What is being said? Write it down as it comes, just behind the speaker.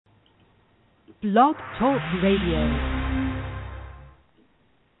Blog Talk Radio.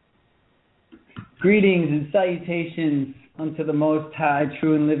 Greetings and salutations unto the Most High,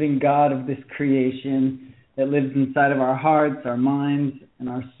 true and living God of this creation that lives inside of our hearts, our minds, and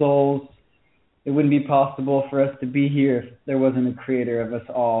our souls. It wouldn't be possible for us to be here if there wasn't a creator of us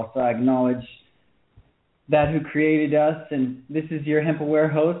all. So I acknowledge that who created us. And this is your Hemp-Aware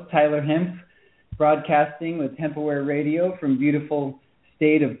host, Tyler Hemp, broadcasting with Hemp-Aware Radio from beautiful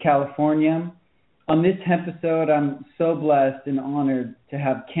state of California. On this Hempisode, I'm so blessed and honored to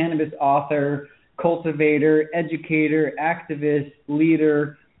have Cannabis Author, Cultivator, Educator, Activist,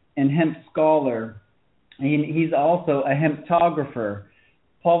 Leader, and Hemp Scholar. And he's also a hemptographer.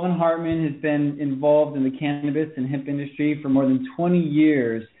 Paul Hartmann has been involved in the cannabis and hemp industry for more than 20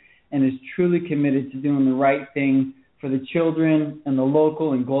 years and is truly committed to doing the right thing for the children and the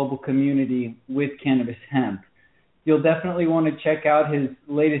local and global community with cannabis hemp. You'll definitely want to check out his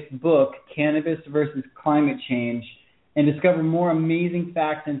latest book, Cannabis VS Climate Change, and discover more amazing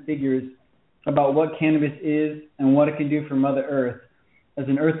facts and figures about what cannabis is and what it can do for Mother Earth as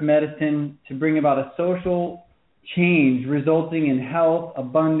an earth medicine to bring about a social change resulting in health,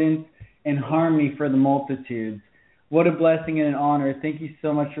 abundance, and harmony for the multitudes. What a blessing and an honor. Thank you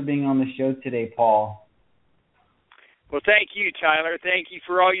so much for being on the show today, Paul. Well, thank you, Tyler. Thank you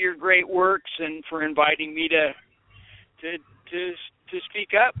for all your great works and for inviting me to speak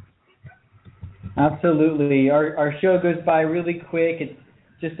up. Absolutely. Our show goes by really quick. It's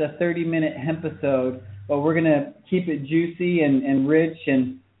just a 30-minute Hempisode, but we're going to keep it juicy and rich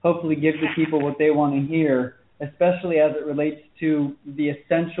and hopefully give the people what they want to hear, especially as it relates to the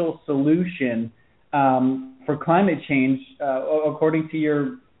essential solution for climate change, according to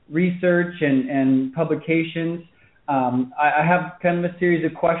your research and publications. I have kind of a series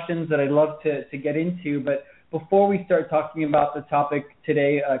of questions that I'd love to get into, but before we start talking about the topic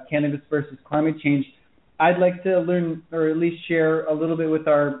today, cannabis versus climate change, I'd like to learn, or at least share a little bit with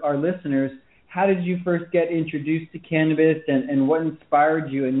our listeners. How did you first get introduced to cannabis, and what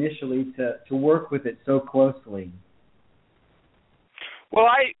inspired you initially to work with it so closely? Well,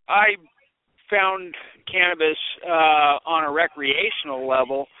 I found cannabis on a recreational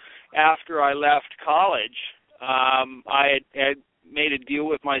level after I left college. I had made a deal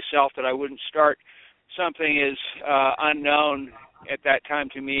with myself that I wouldn't start something as unknown at that time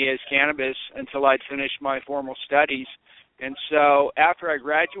to me as cannabis until I'd finished my formal studies. And so after I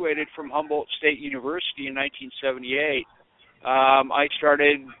graduated from Humboldt State University in 1978, I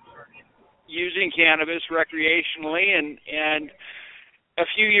started using cannabis recreationally, and a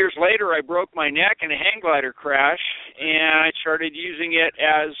few years later I broke my neck in a hang glider crash, and I started using it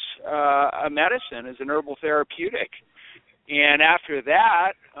as a medicine, as an herbal therapeutic. And after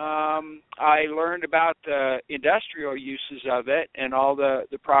that, I learned about the industrial uses of it and all the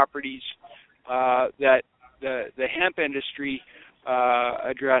properties that the hemp industry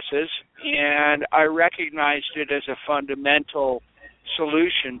addresses, and I recognized it as a fundamental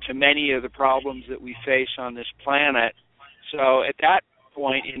solution to many of the problems that we face on this planet. So at that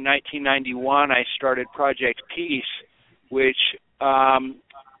point, in 1991, I started Project Peace, which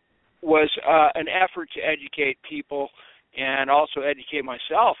was an effort to educate people and also educate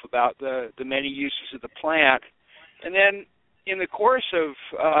myself about the many uses of the plant. And then in the course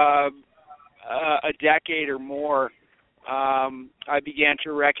of a decade or more, I began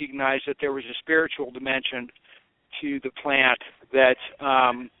to recognize that there was a spiritual dimension to the plant that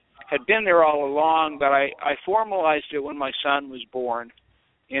had been there all along, but I formalized it when my son was born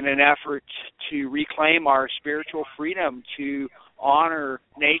in an effort to reclaim our spiritual freedom to honor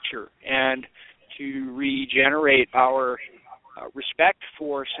nature and to regenerate our respect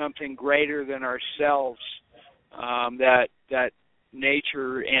for something greater than ourselves, that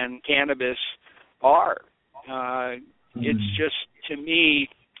nature and cannabis are. It's just, to me,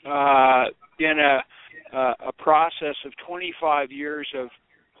 been a process of 25 years of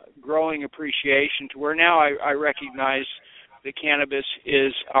growing appreciation to where now I recognize that cannabis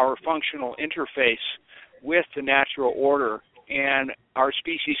is our functional interface with the natural order, and our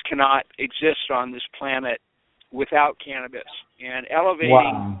species cannot exist on this planet without cannabis. And elevating,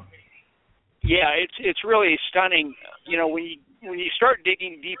 wow. Yeah, it's really stunning. You know, when you start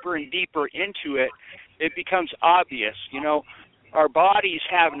digging deeper and deeper into it, it becomes obvious. You know, our bodies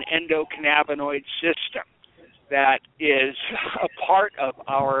have an endocannabinoid system that is a part of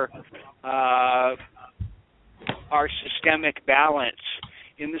our systemic balance,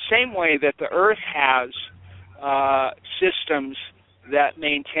 in the same way that the Earth has systems that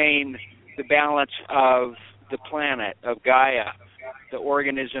maintain the balance of the planet, of Gaia, the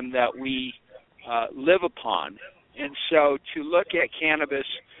organism that we live upon. And so to look at cannabis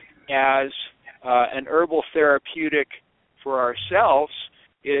as an herbal therapeutic for ourselves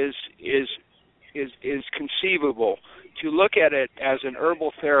is conceivable. To look at it as an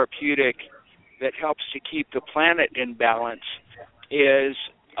herbal therapeutic that helps to keep the planet in balance is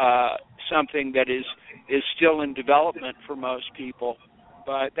something that is still in development for most people.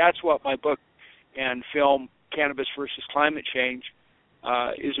 But that's what my book and film, Cannabis vs. Climate Change,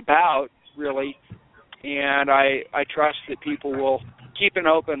 is about, really. And I trust that people will keep an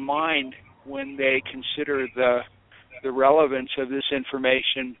open mind when they consider the relevance of this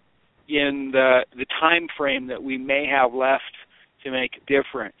information in the time frame that we may have left to make a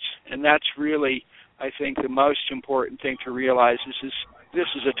difference. And that's really, I think, the most important thing to realize. This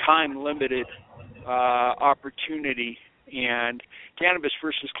is a time-limited opportunity, and Cannabis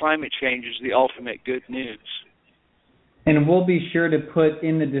versus Climate Change is the ultimate good news. And we'll be sure to put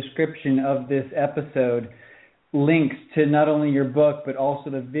in the description of this episode links to not only your book, but also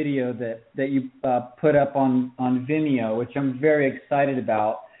the video that you put up on Vimeo, which I'm very excited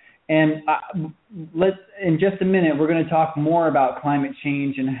about. And in just a minute, we're going to talk more about climate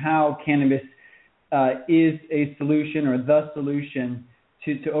change and how cannabis is a solution or the solution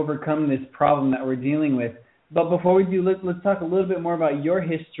to overcome this problem that we're dealing with. But before we do, let's talk a little bit more about your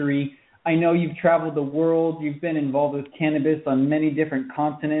history. I know you've traveled the world. You've been involved with cannabis on many different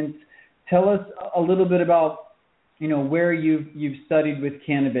continents. Tell us a little bit about, where you've studied with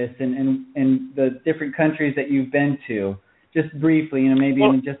cannabis and the different countries that you've been to. Just briefly, maybe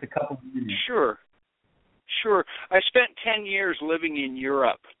in just a couple of minutes. Sure. I spent 10 years living in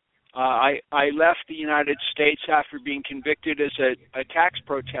Europe. I left the United States after being convicted as a tax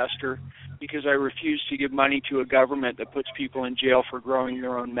protester because I refused to give money to a government that puts people in jail for growing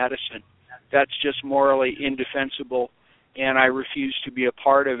their own medicine. That's just morally indefensible, and I refused to be a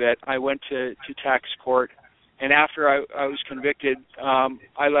part of it. I went to tax court, and after I was convicted,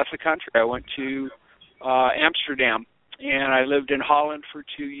 I left the country. I went to Amsterdam, and I lived in Holland for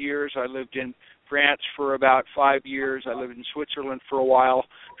 2 years. I lived in France for about 5 years. I lived in Switzerland for a while.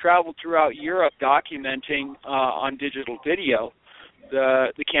 Traveled throughout Europe documenting on digital video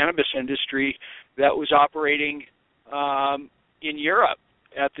the cannabis industry that was operating in Europe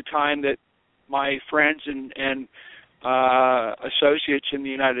at the time that my friends and associates in the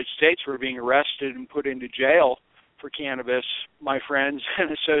United States were being arrested and put into jail for cannabis. My friends and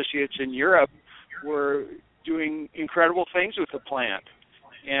associates in Europe were doing incredible things with the plant.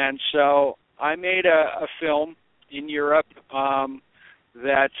 And so I made a film in Europe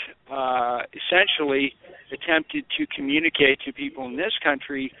that essentially attempted to communicate to people in this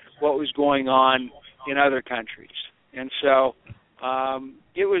country what was going on in other countries. And so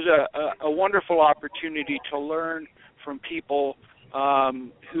it was a wonderful opportunity to learn from people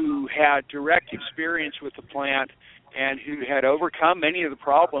who had direct experience with the plant and who had overcome many of the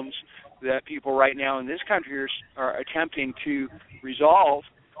problems that people right now in this country are attempting to resolve.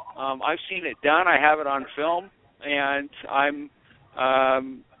 I've seen it done. I have it on film, and I'm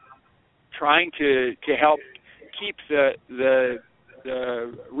trying to help keep the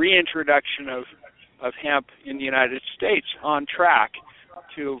reintroduction of hemp in the United States on track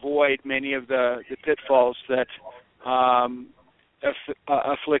to avoid many of the pitfalls that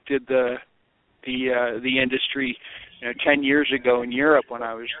afflicted the industry 10 years ago in Europe when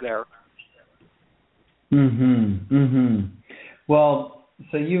I was there. Well,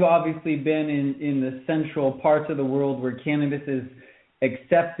 so you've obviously been in the central parts of the world where cannabis is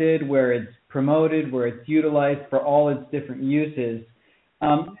accepted, where it's promoted, where it's utilized for all its different uses.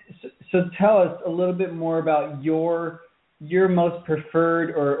 So tell us a little bit more about your most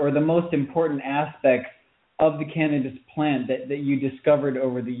preferred or the most important aspects of the cannabis plant that you discovered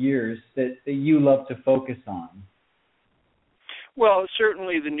over the years that you love to focus on. Well,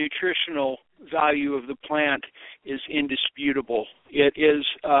 certainly the nutritional value of the plant is indisputable. It is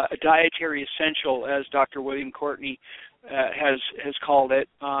a dietary essential, as Dr. William Courtney has called it.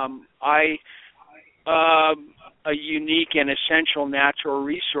 A unique and essential natural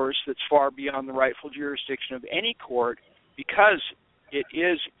resource that's far beyond the rightful jurisdiction of any court because it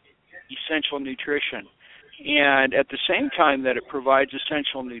is essential nutrition. And at the same time that it provides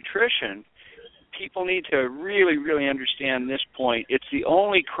essential nutrition, people need to really, really understand this point. It's the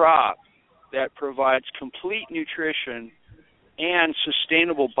only crop that provides complete nutrition and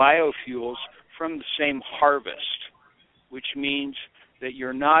sustainable biofuels from the same harvest, which means that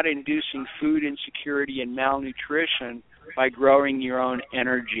you're not inducing food insecurity and malnutrition by growing your own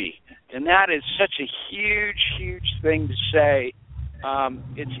energy. And that is such a huge, huge thing to say.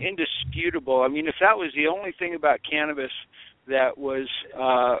 It's indisputable. I mean, if that was the only thing about cannabis that was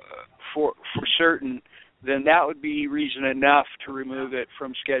for certain, then that would be reason enough to remove it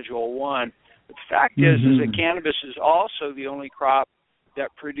from Schedule 1. But the fact is that cannabis is also the only crop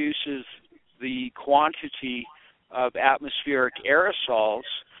that produces the quantity of atmospheric aerosols,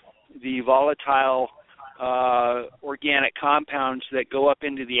 the volatile organic compounds that go up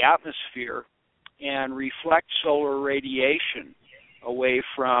into the atmosphere and reflect solar radiation away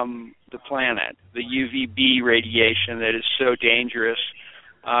from the planet, the UVB radiation that is so dangerous.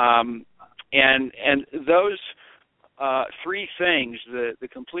 And those three things, the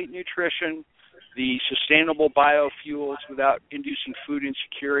complete nutrition, the sustainable biofuels without inducing food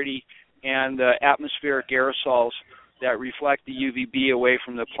insecurity, and the atmospheric aerosols that reflect the UVB away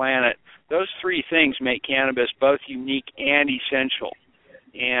from the planet, those three things make cannabis both unique and essential.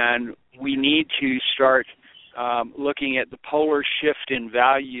 And we need to start looking at the polar shift in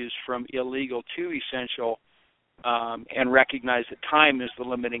values from illegal to essential and recognize that time is the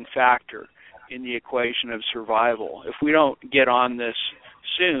limiting factor in the equation of survival. If we don't get on this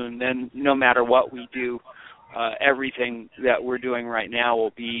soon, then no matter what we do, everything that we're doing right now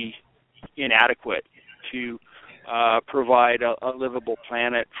will be inadequate to provide a livable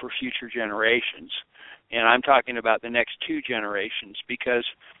planet for future generations. And I'm talking about the next two generations, because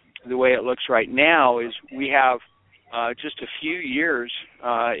the way it looks right now is we have just a few years,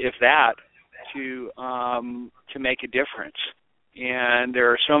 if that, to make a difference. And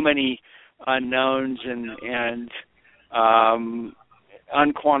there are so many unknowns and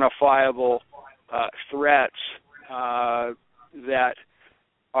unquantifiable threats that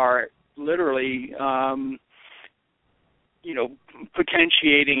are literally,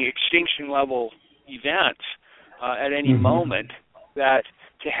 potentiating extinction-level events at any moment, that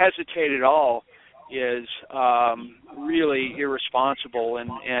to hesitate at all is really irresponsible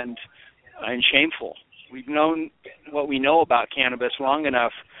and shameful. We've known what we know about cannabis long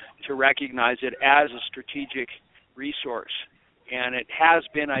enough to recognize it as a strategic resource, and it has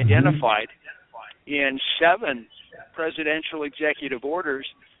been identified in 7 presidential executive orders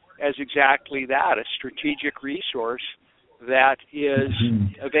as exactly that, a strategic resource that is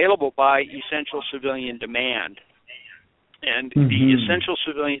available by essential civilian demand. And the essential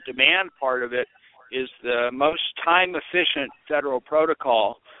civilian demand part of it is the most time-efficient federal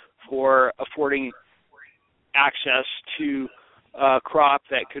protocol for affording access to a crop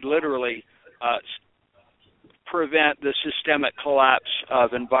that could literally prevent the systemic collapse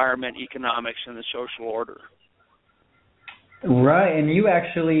of environment, economics, and the social order. Right, and you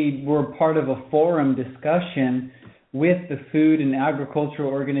actually were part of a forum discussion with the Food and Agricultural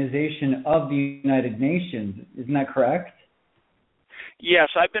Organization of the United Nations. Isn't that correct? Yes,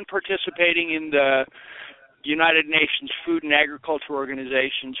 I've been participating in the United Nations Food and Agriculture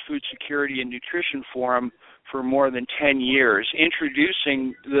Organization's Food Security and Nutrition Forum for more than 10 years,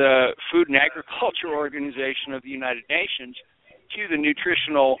 introducing the Food and Agriculture Organization of the United Nations to the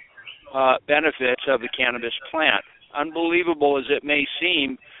nutritional benefits of the cannabis plant. Unbelievable as it may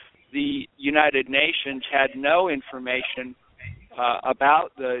seem, the United Nations had no information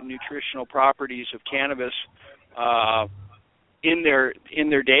about the nutritional properties of cannabis in their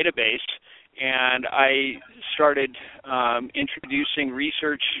database, and I started introducing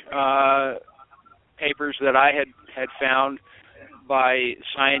research papers that I had found by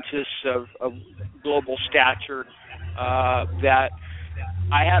scientists of global stature that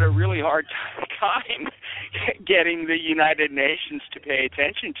I had a really hard time getting the United Nations to pay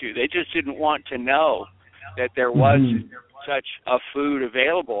attention to. They just didn't want to know that there was such a food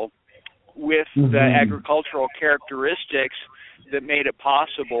available with the agricultural characteristics that made it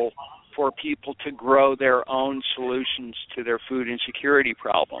possible for people to grow their own solutions to their food insecurity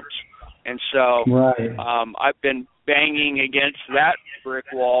problems. And so I've been banging against that brick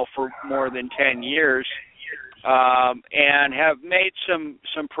wall for more than 10 years and have made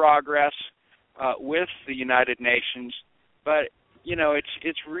some progress with the United Nations. But,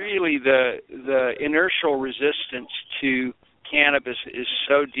 it's really the inertial resistance to cannabis is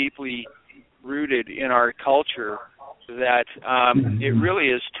so deeply rooted in our culture that it really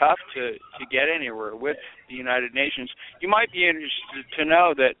is tough to get anywhere with the United Nations. You might be interested to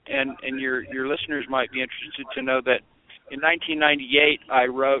know that, and your listeners might be interested to know that in 1998 I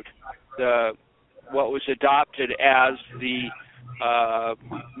wrote what was adopted as the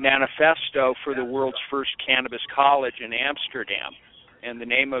manifesto for the world's first cannabis college in Amsterdam. And the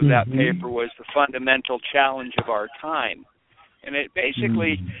name of that paper was The Fundamental Challenge of Our Time. And it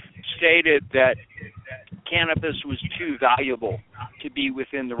basically stated that cannabis was too valuable to be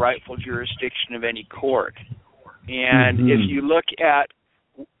within the rightful jurisdiction of any court. And if you look at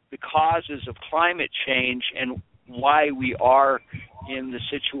the causes of climate change and why we are in the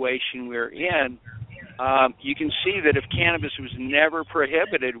situation we're in, you can see that if cannabis was never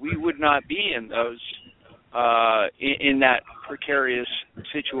prohibited, we would not be in those in that precarious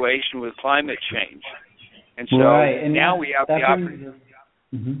situation with climate change. And so and now we have the opportunity.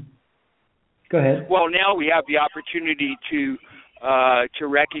 Go ahead. Well, now we have the opportunity to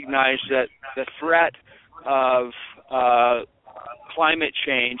recognize that the threat of climate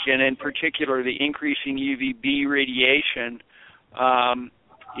change, and in particular the increasing UVB radiation,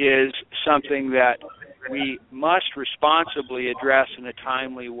 is something that we must responsibly address in a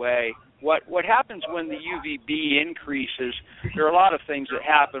timely way. What happens when the UVB increases? There are a lot of things that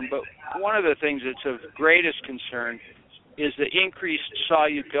happen, but one of the things that's of greatest concern is the increased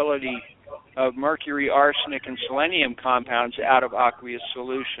solubility of mercury, arsenic, and selenium compounds out of aqueous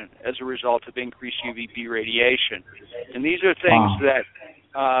solution as a result of increased UVB radiation. And these are things that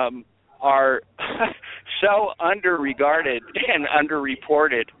are so underregarded and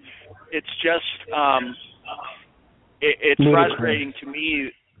underreported. It's just it's frustrating to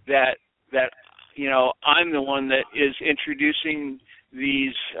me that I'm the one that is introducing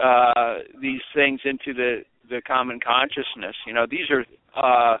these things into the common consciousness. These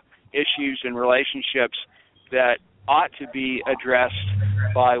are issues and relationships that ought to be addressed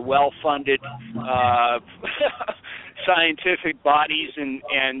by well-funded scientific bodies, and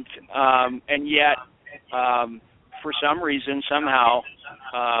yet for some reason somehow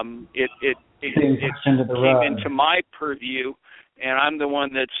it came into my purview, and I'm the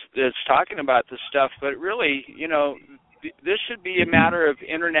one that's talking about this stuff. But really, this should be a matter of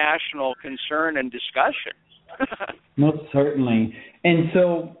international concern and discussion. Most certainly. And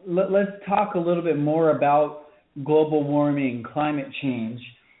so let's talk a little bit more about global warming, climate change.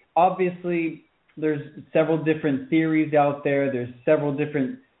 Obviously, there's several different theories out there. There's several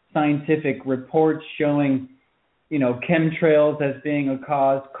different scientific reports showing, chemtrails as being a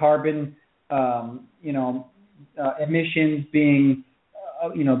cause, carbon, emissions being,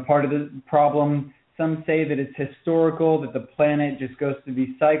 part of the problem. Some say that it's historical, that the planet just goes through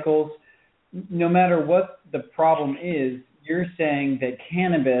these cycles. No matter what the problem is, you're saying that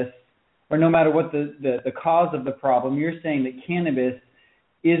cannabis, or no matter what the cause of the problem, you're saying that cannabis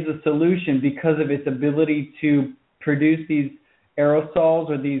is the solution because of its ability to produce these aerosols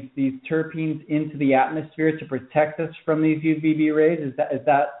or these terpenes into the atmosphere to protect us from these UVB rays. Is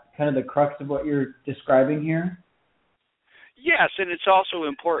that kind of the crux of what you're describing here? Yes, and it's also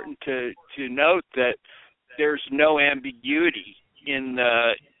important to note that there's no ambiguity in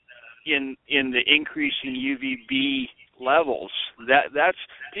the increase in UVB levels. That's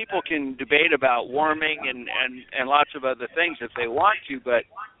people can debate about warming and lots of other things if they want to, but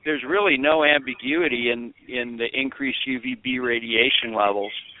there's really no ambiguity in the increased UVB radiation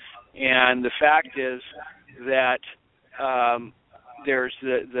levels. And the fact is that there's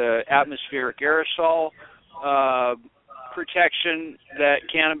the atmospheric aerosol protection that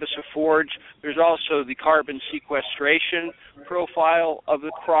cannabis affords. There's also the carbon sequestration profile of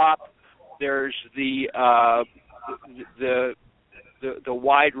the crop. There's the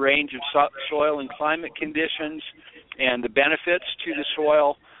wide range of soil and climate conditions and the benefits to the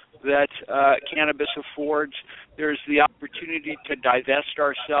soil that cannabis affords. There's the opportunity to divest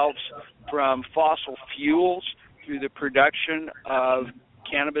ourselves from fossil fuels through the production of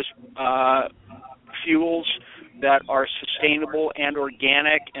cannabis fuels that are sustainable and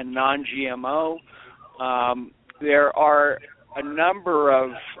organic and non-GMO. There are a number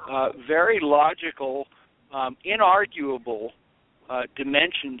of very logical, inarguable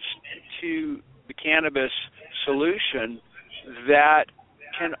dimensions to the cannabis solution that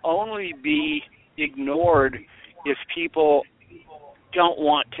can only be ignored if people don't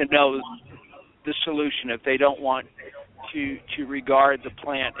want to know the solution, if they don't want to regard the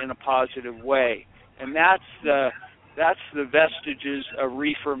plant in a positive way. And that's the vestiges of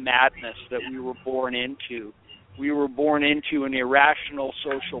reefer madness that we were born into. We were born into an irrational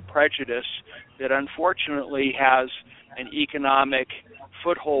social prejudice that unfortunately has an economic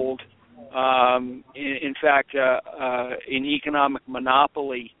foothold, in fact, an economic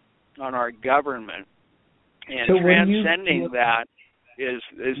monopoly on our government. And so transcending that is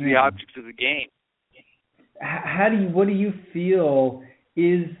the object of the game. What do you feel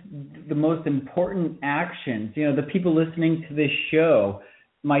is the most important actions? The people listening to this show,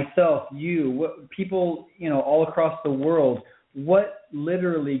 myself, you, people, all across the world, what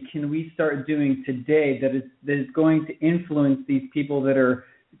literally can we start doing today that is going to influence these people that are,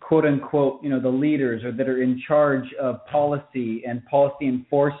 quote unquote, the leaders or that are in charge of policy and policy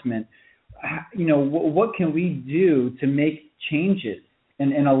enforcement? What can we do to make changes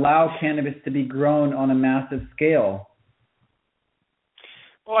and allow cannabis to be grown on a massive scale?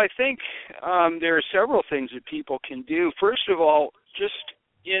 Well, I think there are several things that people can do. First of all, just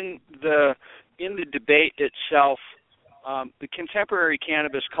in the debate itself, the contemporary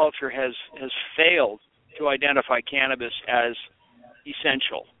cannabis culture has failed to identify cannabis as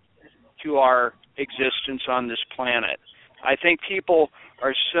essential to our existence on this planet. I think people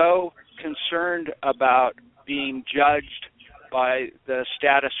are so concerned about being judged by the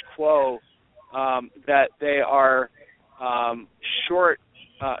status quo that they are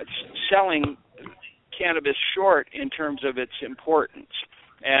selling cannabis short in terms of its importance.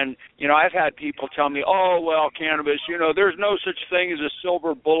 And, I've had people tell me, oh, well, cannabis, there's no such thing as a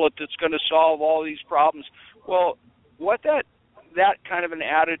silver bullet that's going to solve all these problems. Well, what that kind of an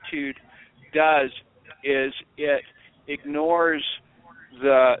attitude does is it ignores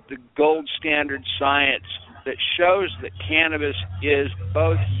the gold standard science that shows that cannabis is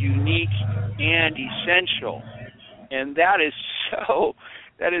both unique and essential. And that is so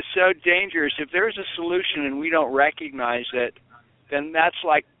dangerous. If there's a solution and we don't recognize it, then that's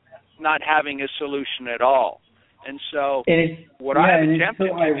like not having a solution at all. And so what I've attempted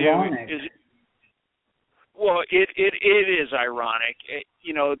to do is, well, it is ironic,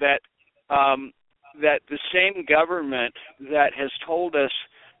 that the same government that has told us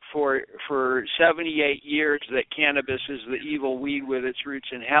for 78 years that cannabis is the evil weed with its roots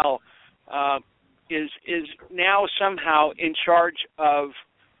in hell is now somehow in charge of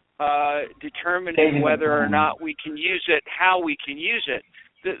determining whether or not we can use it, how we can use it.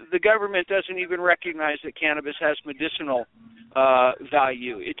 The government doesn't even recognize that cannabis has medicinal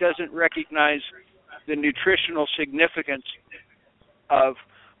value. It doesn't recognize the nutritional significance of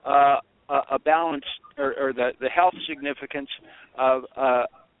a balance or the health significance of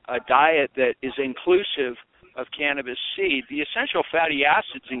a diet that is inclusive of cannabis seed. The essential fatty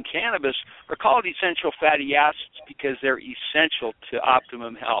acids in cannabis are called essential fatty acids because they're essential to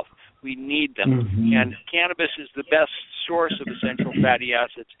optimum health. We need them. Mm-hmm. And cannabis is the best source of essential fatty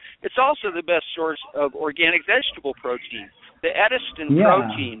acids. It's also the best source of organic vegetable protein. The edestin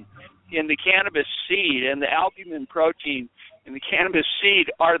protein in the cannabis seed and the albumin protein in the cannabis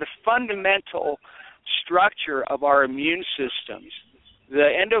seed are the fundamental structure of our immune systems. The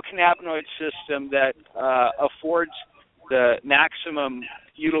endocannabinoid system that affords the maximum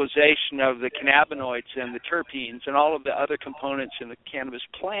utilization of the cannabinoids and the terpenes and all of the other components in the cannabis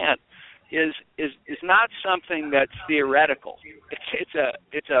plant is not something that's theoretical.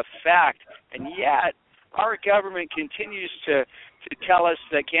 It's a fact, and yet our government continues to tell us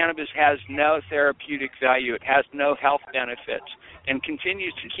that cannabis has no therapeutic value, it has no health benefits, and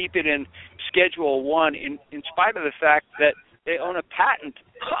continues to keep it in Schedule 1 in spite of the fact that they own a patent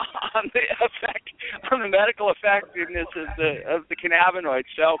on the medical effectiveness of the cannabinoids.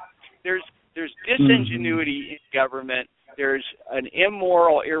 So there's disingenuity in government. There's an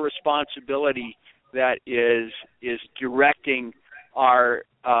immoral irresponsibility that is directing our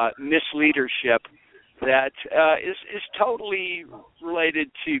misleadership that is totally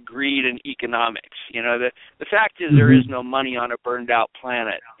related to greed and economics. The fact is there is no money on a burned out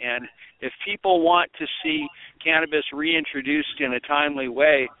planet, and if people want to see cannabis reintroduced in a timely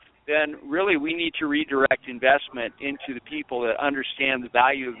way, then really we need to redirect investment into the people that understand the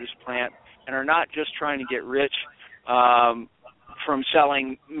value of this plant and are not just trying to get rich from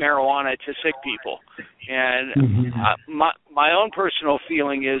selling marijuana to sick people. And my own personal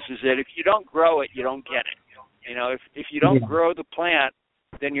feeling is that if you don't grow it, you don't get it. If you don't grow the plant,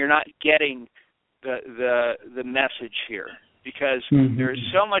 then you're not getting the message here, because there's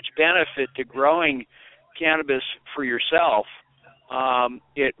so much benefit to growing cannabis for yourself.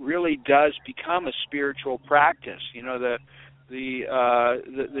 It really does become a spiritual practice.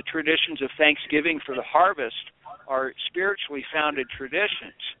 The traditions of Thanksgiving for the harvest are spiritually founded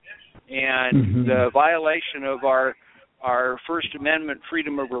traditions, and the violation of our First Amendment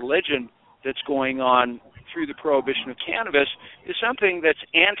freedom of religion that's going on through the prohibition of cannabis is something that's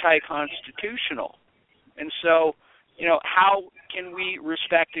anti-constitutional. And so, how can we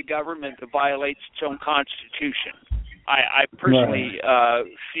respect a government that violates its own constitution? I personally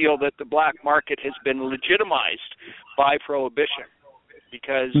feel that the black market has been legitimized by prohibition,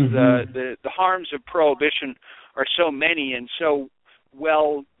 because the harms of prohibition are so many and so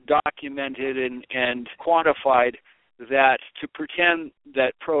well documented and quantified that to pretend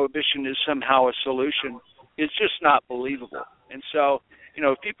that prohibition is somehow a solution is just not believable. And so,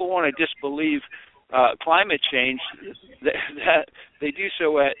 if people want to disbelieve climate change, that they do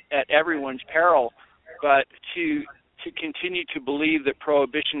so at everyone's peril, but to continue to believe that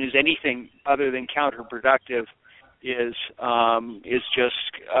prohibition is anything other than counterproductive is just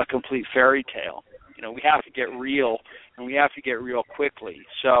a complete fairy tale. We have to get real, and we have to get real quickly.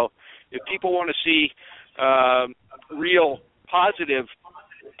 So if people want to see real positive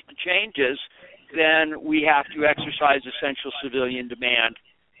changes, then we have to exercise essential civilian demand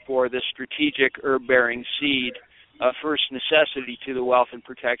for the strategic herb-bearing seed of first necessity to the wealth and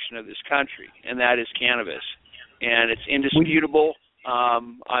protection of this country, and that is cannabis. And it's indisputable.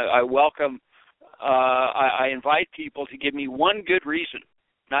 I welcome, I invite people to give me one good reason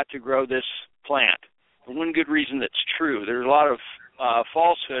not to grow this plant, one good reason that's true. There's a lot of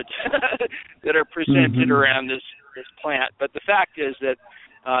falsehoods that are presented around this plant, but the fact is that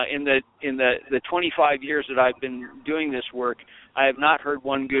in the 25 years that I've been doing this work, I have not heard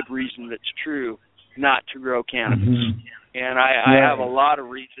one good reason that's true not to grow cannabis. And I have a lot of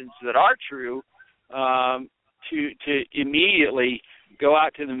reasons that are true to immediately go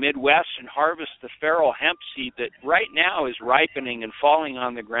out to the Midwest and harvest the feral hemp seed that right now is ripening and falling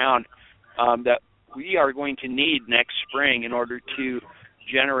on the ground that we are going to need next spring in order to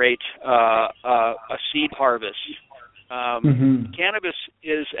generate a seed harvest. Cannabis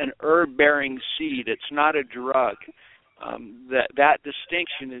is an herb-bearing seed. It's not a drug. That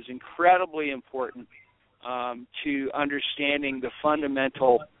distinction is incredibly important to understanding the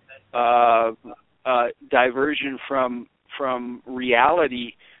fundamental diversion from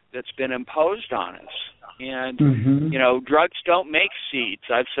reality that's been imposed on us. And, you know, drugs don't make seeds.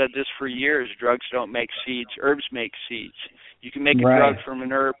 I've said this for years. Drugs don't make seeds. Herbs make seeds. You can make a drug from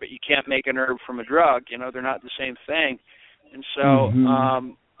an herb, but you can't make an herb from a drug. You know, they're not the same thing. And so,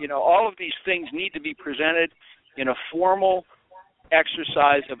 you know, all of these things need to be presented in a formal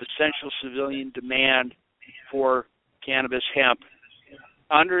exercise of essential civilian demand for cannabis hemp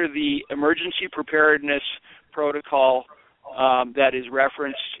under the emergency preparedness protocol that is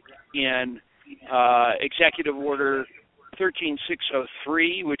referenced in Executive Order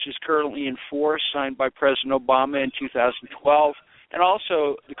 13603, which is currently in force, signed by President Obama in 2012, and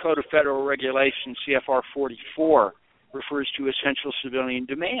also the Code of Federal Regulations, CFR 44, refers to essential civilian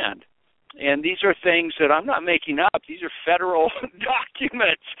demand. And these are things that I'm not making up. These are federal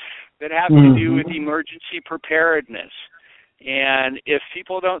documents that have to do with emergency preparedness. And if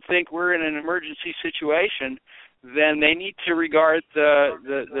people don't think we're in an emergency situation, then they need to regard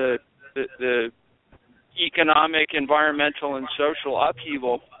the economic, environmental, and social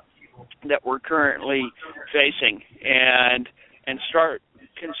upheaval that we're currently facing, and start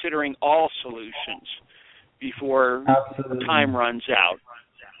considering all solutions before time runs out.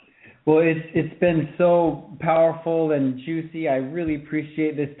 Well, it's been so powerful and juicy. I really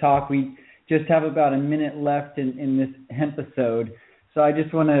appreciate this talk. We just have about a minute left in this Hempisode. So I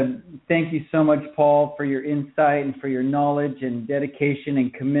just want to thank you so much, Paul, for your insight and for your knowledge and dedication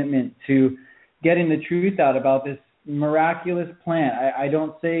and commitment to getting the truth out about this miraculous plant. I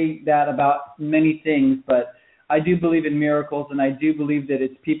don't say that about many things, but I do believe in miracles, and I do believe that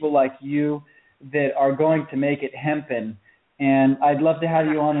it's people like you that are going to make it hempen. And I'd love to have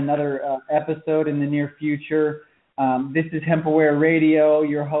you on another episode in the near future. This is HempAware Radio,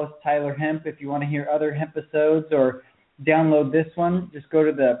 your host, Tyler Hemp. If you want to hear other Hempisodes or download this one, just go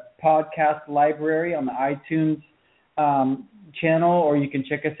to the podcast library on the iTunes channel, or you can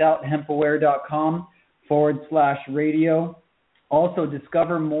check us out, hempaware.com/radio. Also,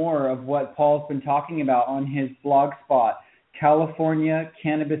 discover more of what Paul's been talking about on his blog spot,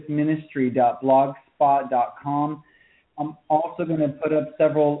 californiacannabisministry.blogspot.com. I'm also going to put up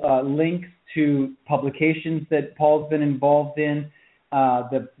several links to publications that Paul's been involved in,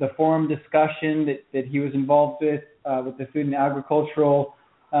 the forum discussion that he was involved with the Food and Agricultural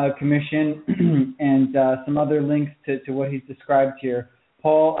Commission, and some other links to what he's described here.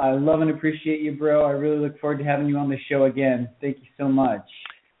 Paul, I love and appreciate you, bro. I really look forward to having you on the show again. Thank you so much.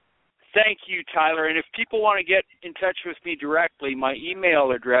 Thank you, Tyler. And if people want to get in touch with me directly, my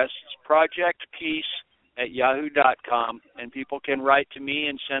email address is projectpeace@yahoo.com, and people can write to me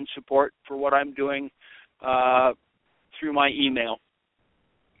and send support for what I'm doing through my email.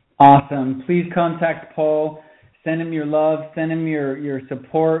 Awesome. Please contact Paul. Send him your love. Send him your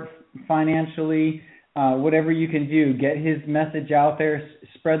support financially. Whatever you can do, get his message out there.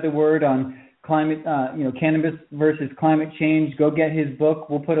 Spread the word on climate, Cannabis versus Climate Change. Go get his book.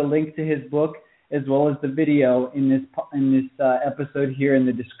 We'll put a link to his book as well as the video in this episode here in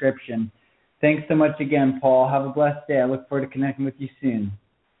the description. Thanks so much again, Paul. Have a blessed day. I look forward to connecting with you soon.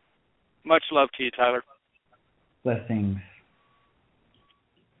 Much love to you, Tyler. Blessings.